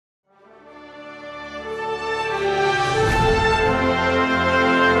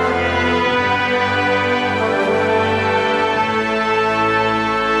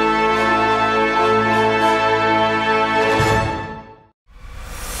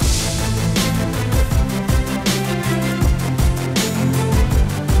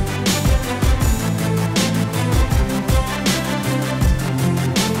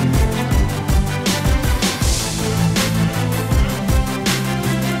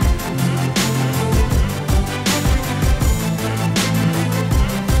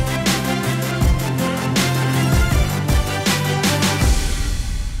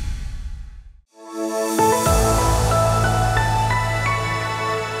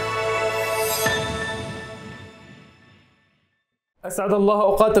أسعد الله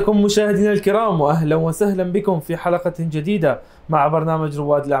أوقاتكم مشاهدينا الكرام، وأهلا وسهلا بكم في حلقة جديدة مع برنامج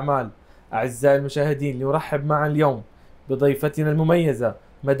رواد الأعمال. أعزائي المشاهدين، نرحب معا اليوم بضيفتنا المميزة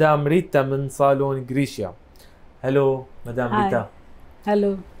مدام ريتا من صالون غريشيا. Hello, Madam Rita.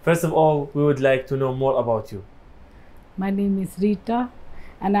 Hello. First of all, we would like to know more about you. My name is Rita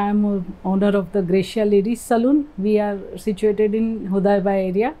and I am owner of the Gratia Ladies Salon. We are situated in Hudaiba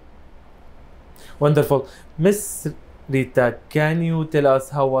area. Wonderful. Miss Rita, can you tell us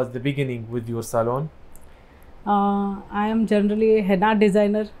how was the beginning with your salon? I am generally a henna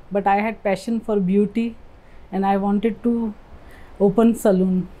designer, but I had passion for beauty and I wanted to open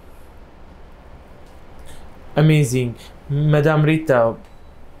salon. Amazing. Madam Rita,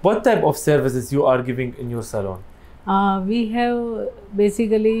 what type of services you are giving in your salon? We have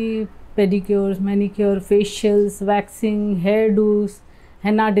basically pedicures, manicure, facials, waxing, hairdos,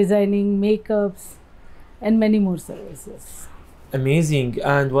 henna designing, makeups, and many more services. Amazing.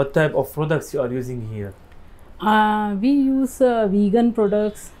 And what type of products you are using here? We use vegan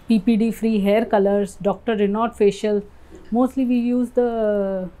products, PPD free hair colors, Dr. Renaud facial. Mostly we use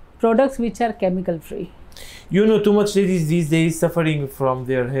the products which are chemical free. You know, too much ladies these days suffering from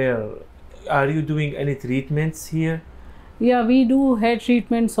their hair. Are you doing any treatments here? Yeah, we do hair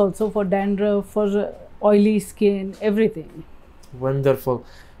treatments also for dandruff, for oily skin, everything. Wonderful.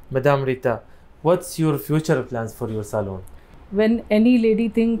 Madam Rita, what's your future plans for your salon? When any lady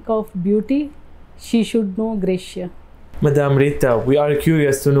think of beauty, she should know Gratia. Madam Rita, we are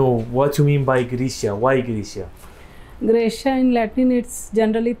curious to know what you mean by Gratia. Why Gratia? Gratia in Latin, it's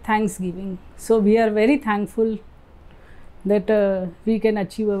generally thanksgiving. So we are very thankful that we can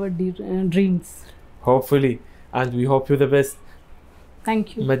achieve our dreams. Hopefully, and we hope you the best.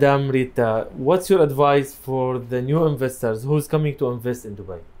 Thank you. Madam Rita, what's your advice for the new investors who's coming to invest in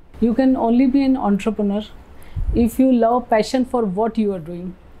Dubai? You can only be an entrepreneur if you love passion for what you are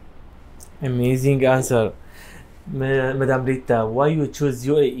doing. Amazing answer. Madam Rita, why you choose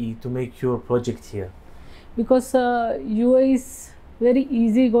UAE to make your project here? Because UAE is very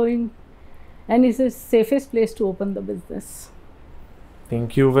easygoing and it's the safest place to open the business.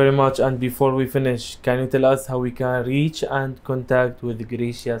 Thank you very much. And before we finish, can you tell us how we can reach and contact with the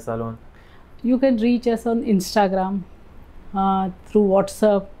Gratia Salon? You can reach us on Instagram, through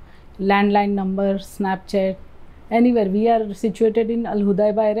WhatsApp, landline number, Snapchat, anywhere. We are situated in Al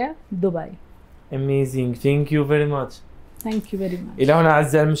Hudaiba area, Dubai. Amazing. Thank you very much. Thank you very much. إلى هنا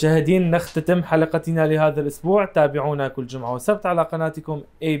أعزائي المشاهدين نختتم حلقتنا لهذا الأسبوع. تابعونا كل جمعة وسبت على قناتكم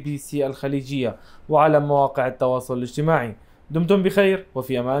ABC الخليجية وعلى مواقع التواصل الاجتماعي. دمتم بخير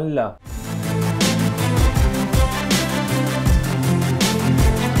وفي أمان الله.